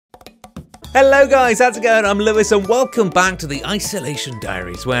Hello guys, how's it going? I'm Lewis and welcome back to the Isolation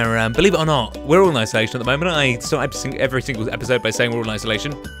Diaries where, believe it or not, we're all in isolation at the moment. I start every single episode by saying we're all in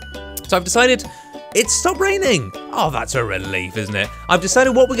isolation. So I've decided it's stopped raining. Oh, that's a relief, isn't it? I've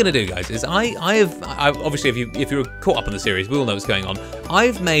decided what we're going to do, guys, is I have obviously, if you're caught up on the series, we all know what's going on.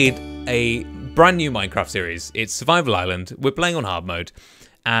 I've made a brand new Minecraft series. It's Survival Island. We're playing on hard mode.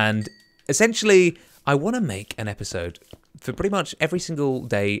 And essentially, I want to make an episode for pretty much every single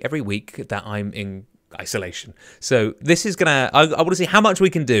day, every week that I'm in isolation. So this is gonna, I want to see how much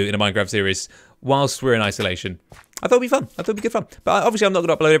we can do in a Minecraft series whilst we're in isolation. I thought it'd be fun. I thought it'd be good fun. But obviously I'm not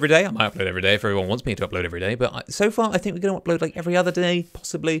going to upload every day. I might upload every day if everyone wants me to upload every day. But so far I think we're going to upload like every other day,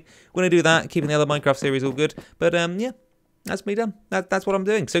 possibly. We're going to do that, keeping the other Minecraft series all good. But yeah, that's me done. That's what I'm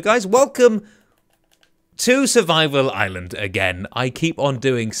doing. So guys, welcome to Survival Island again. I keep on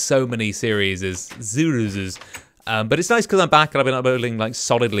doing so many series as Zuruzes. But it's nice because I'm back and I've been uploading like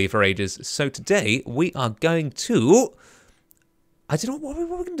solidly for ages. So today we are going to, I don't know what we're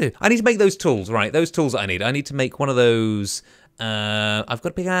going to do. I need to make those tools, right? Those tools that I need. I need to make one of those. I've got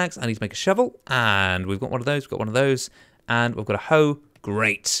a pickaxe. I need to make a shovel. And we've got one of those. We've got one of those. And we've got a hoe.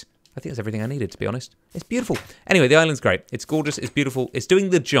 Great. I think that's everything I needed, to be honest. It's beautiful. Anyway, the island's great. It's gorgeous. It's beautiful. It's doing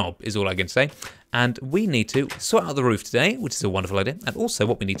the job, is all I can say. And we need to sort out the roof today, which is a wonderful idea. And also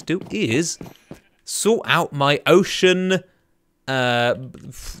what we need to do is sort out my ocean, my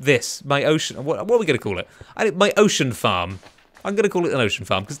ocean, what are we going to call it? My ocean farm. I'm going to call it an ocean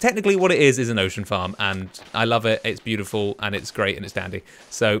farm, because technically what it is an ocean farm, and I love it, it's beautiful, and it's great, and it's dandy.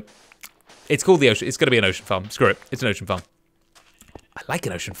 So, it's called the ocean, it's going to be an ocean farm. Screw it, it's an ocean farm. I like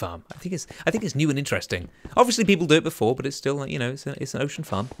an ocean farm. I think it's new and interesting. Obviously people do it before, but it's still, you know, it's an ocean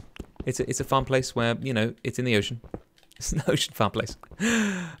farm. It's a farm place where, you know, it's in the ocean. It's an ocean farm place.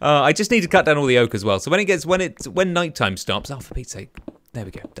 I just need to cut down all the oak as well. So when nighttime stops, oh, for Pete's sake, there we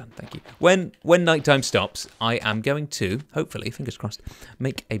go, done, thank you. When nighttime stops, I am going to, hopefully, fingers crossed,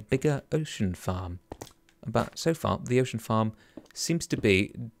 make a bigger ocean farm. But so far, the ocean farm seems to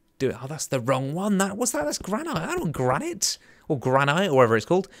be, oh, that's the wrong one. What's that? That's granite. I don't want granite or granite or whatever it's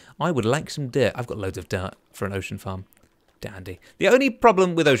called. I would like some dirt. I've got loads of dirt for an ocean farm. Dandy. The only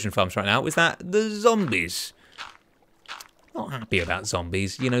problem with ocean farms right now is that the zombies. Not happy about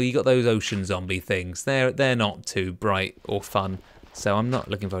zombies. You know, you got those ocean zombie things. They're not too bright or fun. So I'm not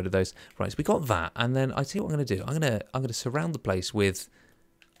looking forward to those. Right, so we got that, and then I tell you what I'm gonna do. I'm gonna surround the place with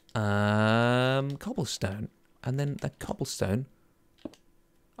cobblestone. And then the cobblestone.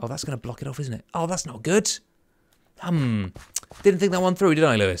 Oh, that's gonna block it off, isn't it? Oh, that's not good. Didn't think that one through, did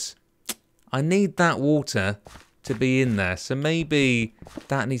I, Lewis? I need that water to be in there. So maybe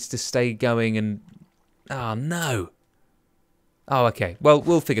that needs to stay going and oh no. Oh, okay. Well,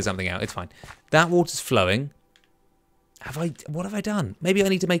 we'll figure something out. It's fine. That water's flowing. What have I done? Maybe I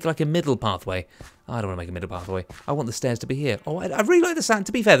need to make like a middle pathway. I don't want to make a middle pathway. I want the stairs to be here. Oh, I really like the sand.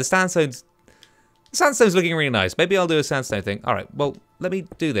 To be fair, the sandstone's looking really nice. Maybe I'll do a sandstone thing. All right. Well, let me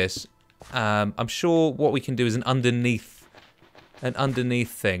do this. I'm sure what we can do is an underneath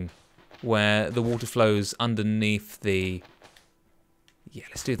thing where the water flows underneath the. Yeah,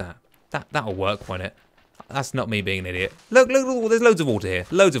 let's do that. That'll work, won't it? That's not me being an idiot. Look, there's loads of water here.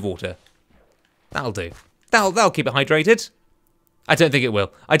 Loads of water. That'll do. That'll keep it hydrated. I don't think it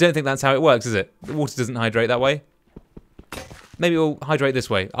will. I don't think that's how it works, is it? The water doesn't hydrate that way. Maybe we'll hydrate this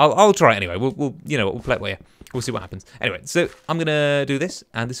way. I'll try it anyway. We'll you know, we'll play it by ear. We'll see what happens. Anyway, so I'm gonna do this,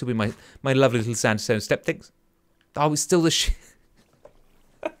 and this will be my lovely little sandstone step things. Oh, it's still the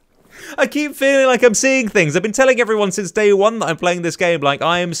I keep feeling like I'm seeing things. I've been telling everyone since day one that I'm playing this game, like,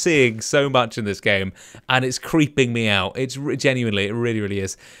 I am seeing so much in this game, and it's creeping me out. It's genuinely, it really, really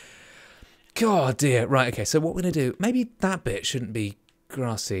is. God, dear. Right, okay, so what we're going to do, maybe that bit shouldn't be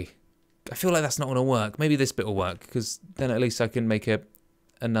grassy. I feel like that's not going to work. Maybe this bit will work, because then at least I can make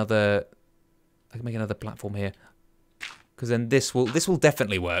another platform here. Because then this will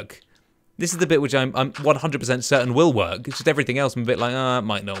definitely work. This is the bit which I'm 100% certain will work. It's just everything else I'm a bit like, it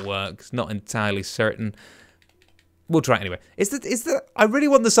might not work. It's not entirely certain. We'll try it anyway. I really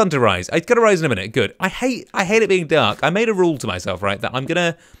want the sun to rise. It's gonna rise in a minute. Good. I hate it being dark. I made a rule to myself, right, that I'm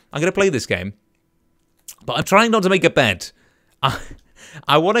gonna play this game, but I'm trying not to make a bed.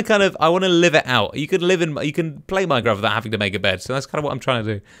 I want to live it out. You can play Minecraft without having to make a bed. So that's kind of what I'm trying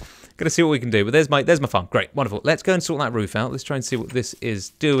to do. Gonna see what we can do. But there's my farm. Great, wonderful. Let's go and sort that roof out. Let's try and see what this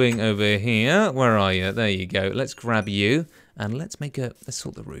is doing over here. Where are you? There you go. Let's grab you and let's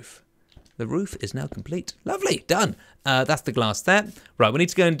sort the roof. The roof is now complete. Lovely, done. That's the glass there. Right, we need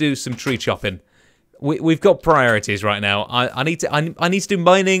to go and do some tree chopping. We've got priorities right now. I need to do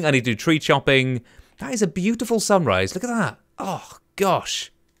mining. I need to do tree chopping. That is a beautiful sunrise. Look at that. Oh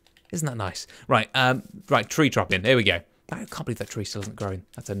gosh, Isn't that nice? Right, right, tree chopping. Here we go. I can't believe that tree still isn't growing.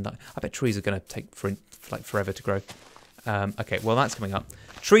 That's a I bet trees are going to take like forever to grow. Okay, well that's coming up.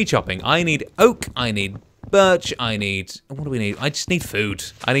 Tree chopping. I need oak. I need birch. I need. What do we need? I just need food.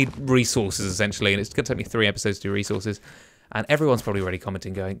 I need resources essentially, and it's going to take me 3 episodes to do resources. And everyone's probably already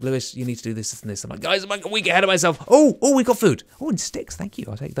commenting, going, "Lewis, you need to do this, this, and this." I'm like, guys, I'm like a week ahead of myself. Oh, we got food. Oh, and sticks. Thank you.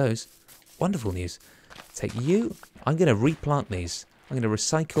 I'll take those. Wonderful news. Take you. I'm going to replant these. I'm going to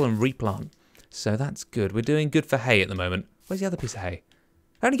recycle and replant. So that's good. We're doing good for hay at the moment. Where's the other piece of hay?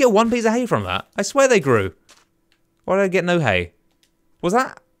 I only get 1 piece of hay from that. I swear they grew. Why did I get no hay? Was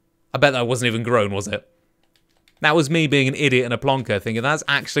that? I bet that wasn't even grown, was it? That was me being an idiot and a plonker, thinking that's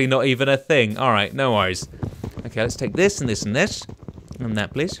actually not even a thing. All right, no worries. Okay, let's take this and this and this. And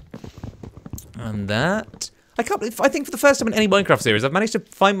that, please. And that. I think for the first time in any Minecraft series, I've managed to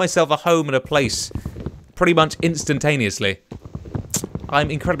find myself a home and a place pretty much instantaneously. I'm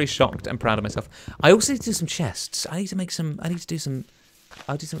incredibly shocked and proud of myself. I also need to do some chests. I need to make some.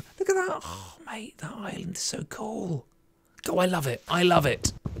 I'll do some. Look at that. Oh, mate, that island is so cool. Oh, I love it. I love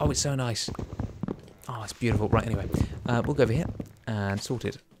it. Oh, it's so nice. Oh, it's beautiful. Right, anyway, we'll go over here and sort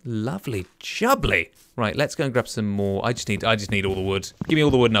it. Lovely, jubbly. Right, let's go and grab some more. I just need all the wood. Give me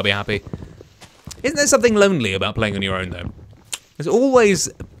all the wood and I'll be happy. Isn't there something lonely about playing on your own though? There's always.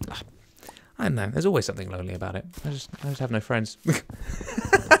 I don't know. There's always something lonely about it. I just have no friends.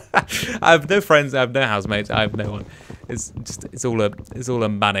 I have no friends. I have no housemates. I have no one. It's all a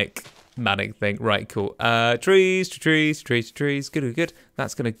manic thing. Right, cool. Trees. Good.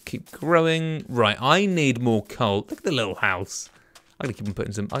 That's gonna keep growing. Right, I need more coal. Look at the little house. I'm gonna keep on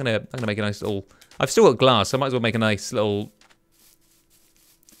putting some. I'm gonna make a nice little. I've still got glass, so I might as well make a nice little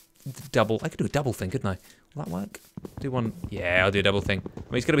double. I could do a double thing, couldn't I? Will that work? Do one. Yeah, I'll do a double thing. I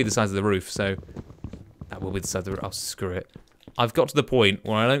mean, it's gonna be the size of the roof, so that will be the size of the roof. Oh, screw it. I've got to the point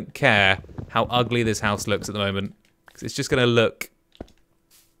where I don't care how ugly this house looks at the moment, because it's just gonna look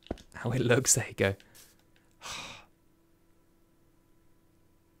how it looks. There you go.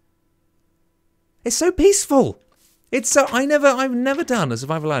 It's so peaceful. It's so I've never done a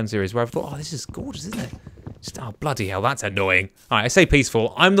Survival Island series where I've thought, oh, this is gorgeous, isn't it? Just, oh, bloody hell, that's annoying. All right, I say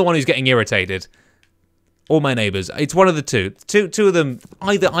peaceful. I'm the one who's getting irritated. Or my neighbours. It's one of the two. Two of them.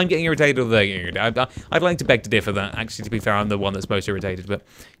 Either I'm getting irritated or they're getting irritated. I'd like to beg to differ that. Actually, to be fair, I'm the one that's most irritated. But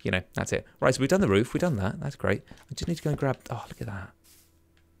you know, that's it. Right. So we've done the roof. We've done that. That's great. I just need to go and grab. Oh, look at that.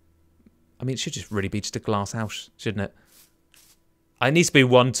 I mean, it should just really be just a glass house, shouldn't it? I need to be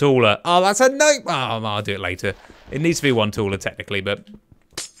one taller. Oh, that's a no. Oh, I'll do it later. It needs to be one taller technically, but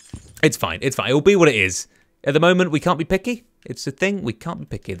it's fine. It's fine. It'll be what it is. At the moment, we can't be picky. It's a thing. We can't be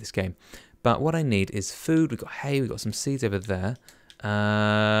picky in this game. But what I need is food. We've got hay. We've got some seeds over there.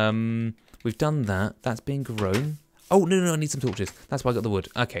 We've done that. That's being grown. Oh, no, I need some torches. That's why I got the wood.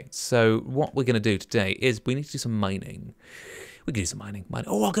 Okay, so what we're going to do today is we need to do some mining. We can do some mining.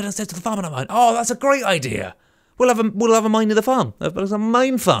 Oh, I'll go downstairs to the farm and I'll mine. Oh, that's a great idea. We'll have a mine in the farm. It's a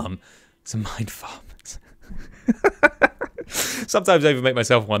mine farm. It's a mine farm. Sometimes I even make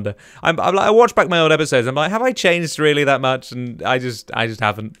myself wonder. I'm like, I watch back my old episodes. I'm like, have I changed really that much? And I just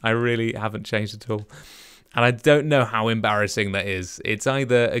haven't. I really haven't changed at all. And I don't know how embarrassing that is. It's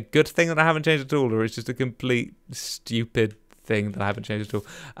either a good thing that I haven't changed at all, or it's just a complete stupid thing that I haven't changed at all.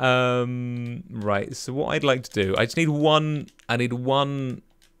 Right. So what I'd like to do, I just need one. I need one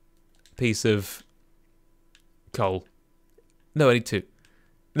piece of coal. No, I need two.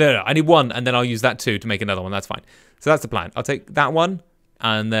 No, I need one, and then I'll use that two to make another one. That's fine. So that's the plan. I'll take that one,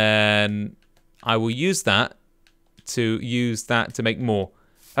 and then I will use that to make more.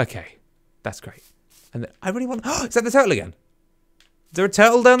 Okay, that's great. And then I really want. Oh, is that the turtle again? Is there a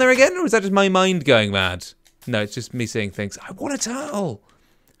turtle down there again, or is that just my mind going mad? No, it's just me seeing things. I want a turtle.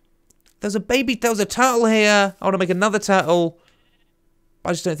 There's a baby. There was a turtle here. I want to make another turtle.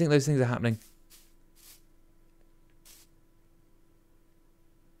 I just don't think those things are happening.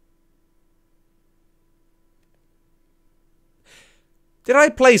 Did I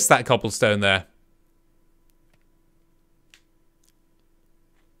place that cobblestone there?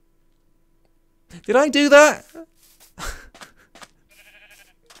 Did I do that?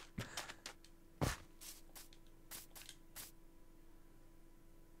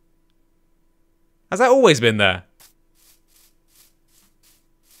 Has that always been there?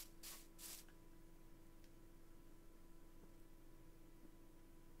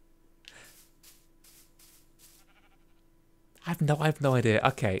 I have no idea.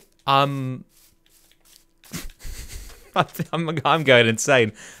 Okay. I'm going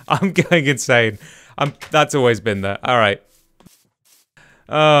insane. I'm going insane. That's always been there. All right.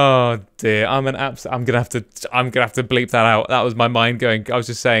 Oh dear, I'm gonna have to bleep that out. That was my mind going. I was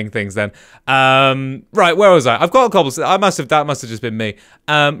just saying things then. Right, where was I? I've got a cobblestone. That must have just been me.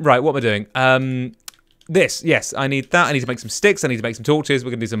 Right, what am I doing? This, yes, I need that. I need to make some sticks. I need to make some torches.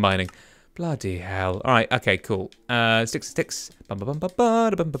 We're gonna do some mining. Bloody hell! All right, okay, cool. Sticks.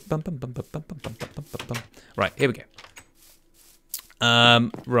 Right, here we go.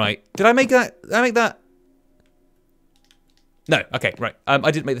 Right, did I make that? Did I make that? No, okay, right.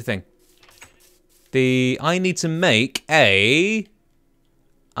 I didn't make the thing. I need to make a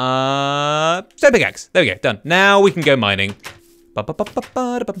stone pickaxe. There we go, done. Now we can go mining.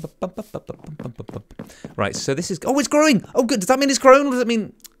 Right, so this is, oh, it's growing. Oh, good. Does that mean it's grown? Or does that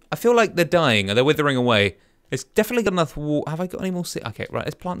mean, I feel like they're dying or they're withering away. It's definitely got enough water. Have I got any more seeds? Okay, right,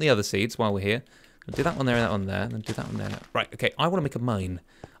 let's plant the other seeds while we're here. I'll do that one there and that one there, and then do that one there. Right, okay, I want to make a mine.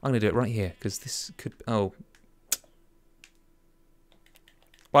 I'm going to do it right here, because this could, oh.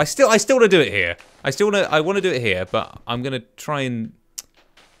 Well, I still want to do it here. I want to do it here, but I'm going to try and,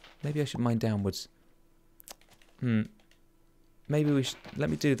 maybe I should mine downwards. Maybe we should, let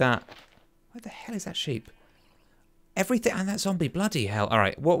me do that. Where the hell is that sheep? Everything, and that zombie, bloody hell. All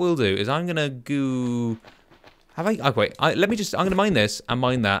right, what we'll do is I'm going to go, have I, oh wait, I'm going to mine this, and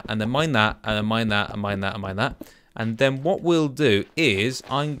mine that, and then mine that, and then mine that, and mine that, and mine that. And then what we'll do is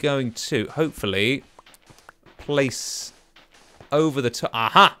I'm going to, hopefully, place over the top.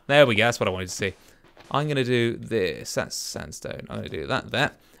 Aha! There we go. That's what I wanted to see. I'm going to do this. That's sandstone. I'm going to do that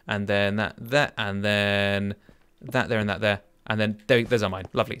there. And then that there. And then that there and that there. And then there's our mine.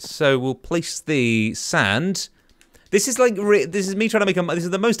 Lovely. So we'll place the sand. This is like, this is me trying to make a, this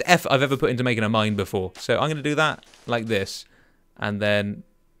is the most effort I've ever put into making a mine before. So I'm going to do that like this. And then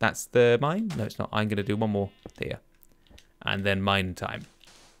that's the mine. No, it's not. I'm going to do one more here. And then mine time.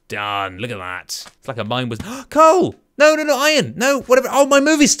 Done. Look at that. It's like a mine was, coal! No, iron. No, whatever. Oh, my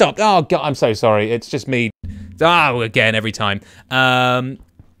movie stopped. Oh, God, I'm so sorry. It's just me. Oh, again, every time.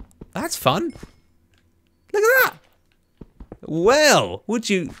 That's fun. Look at that. Well, would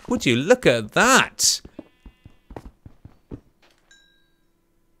you look at that?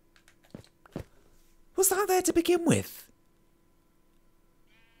 Was that there to begin with?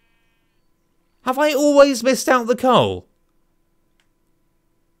 Have I always missed out the coal?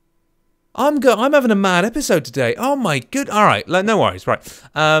 I'm having a mad episode today. Oh my good. All right, no worries. Right.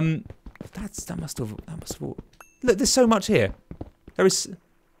 That must have. Look, there's so much here. There's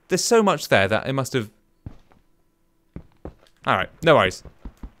so much there that it must have. All right, no worries.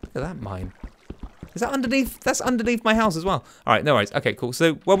 Look at that mine. Is that underneath? That's underneath my house as well. All right, no worries. Okay, cool.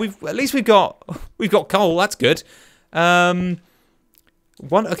 So, well, at least we've got coal. That's good. Okay,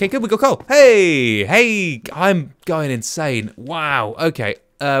 good. We got coal. Hey, I'm going insane. Wow. Okay.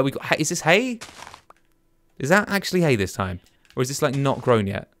 We got. Is this hay? Is that actually hay this time, or is this like not grown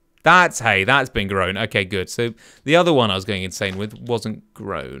yet? That's hay. That's been grown. Okay, good. So the other one I was going insane with wasn't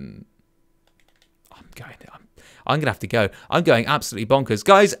grown. I'm gonna have to go. I'm going absolutely bonkers,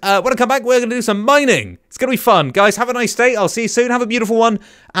 guys. When I come back, we're gonna do some mining. It's gonna be fun, guys. Have a nice day. I'll see you soon. Have a beautiful one,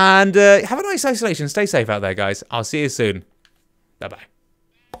 and have a nice isolation. Stay safe out there, guys. I'll see you soon. Bye bye.